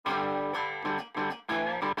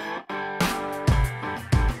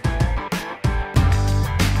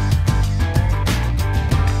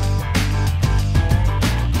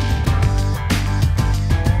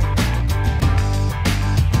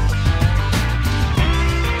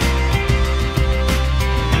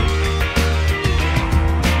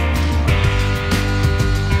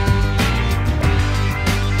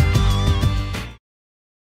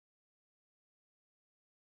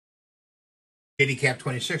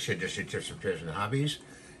KDCap26 here, District Tips and Tricks and Hobbies.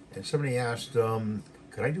 And somebody asked, could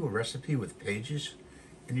I do a recipe with pages?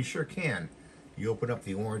 And you sure can. You open up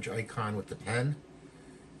the orange icon with the pen,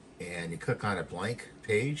 and you click on a blank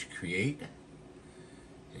page, create.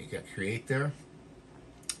 And you got create there.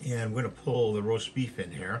 And we're going to pull the roast beef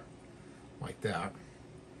in here, like that.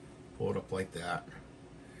 Pull it up like that.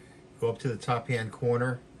 Go up to the top hand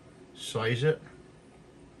corner, size it.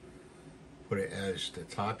 Put it as the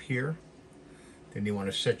top here. Then you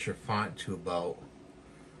want to set your font to about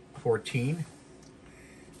 14,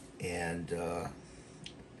 and you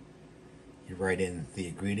write in the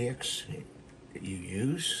ingredients that you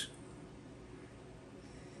use.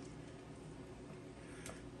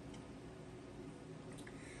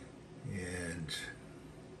 And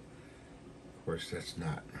of course that's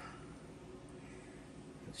not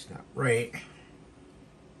right.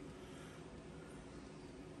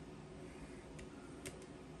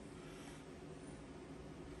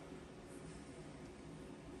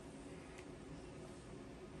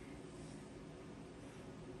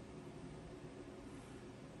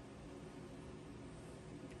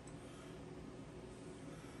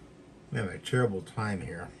 I'm having a terrible time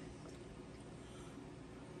here.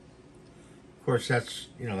 Of course, that's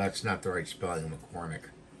not the right spelling of McCormick.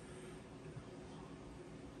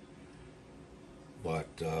 But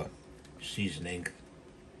seasoning,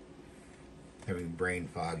 having brain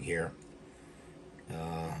fog here.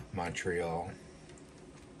 Montreal.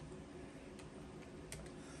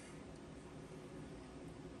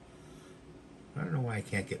 I don't know why I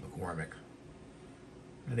can't get McCormick.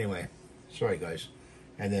 Anyway, sorry guys.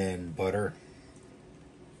 And then butter.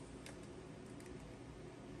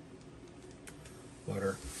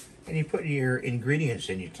 And you put your ingredients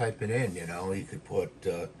in, you type it in, you could put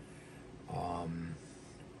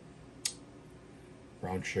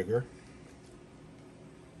brown sugar,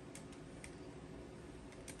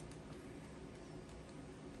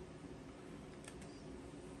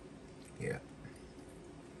 yeah,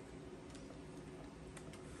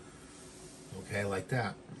 okay, like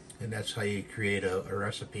that. And that's how you create a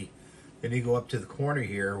recipe. Then you go up to the corner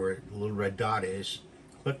here where the little red dot is,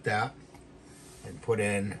 click that, and put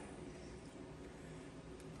in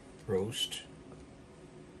roast.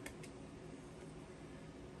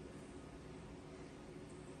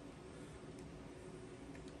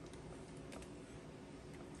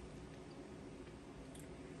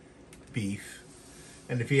 Beef.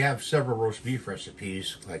 And if you have several roast beef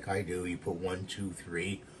recipes, like I do, you put 1, 2,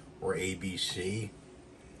 3, or ABC.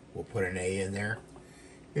 We'll put an A in there.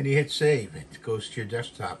 Then you hit save. It goes to your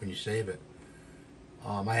desktop and you save it.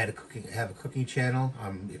 I have a cooking channel.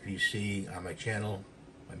 If you see on my channel,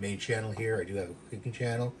 my main channel here, I do have a cooking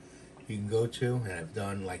channel you can go to, and I've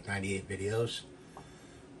done like 98 videos.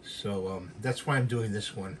 So that's why I'm doing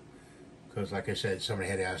this one, because like I said, somebody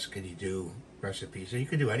had asked, can you do recipes? So you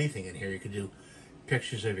could do anything in here. You could do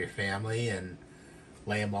pictures of your family and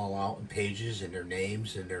lay them all out in pages and their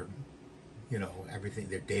names and their, everything,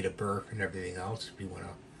 their date of birth and everything else, if you want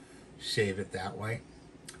to save it that way.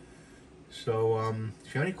 So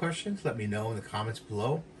if you have any questions, let me know in the comments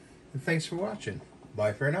below. And thanks for watching.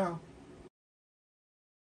 Bye for now.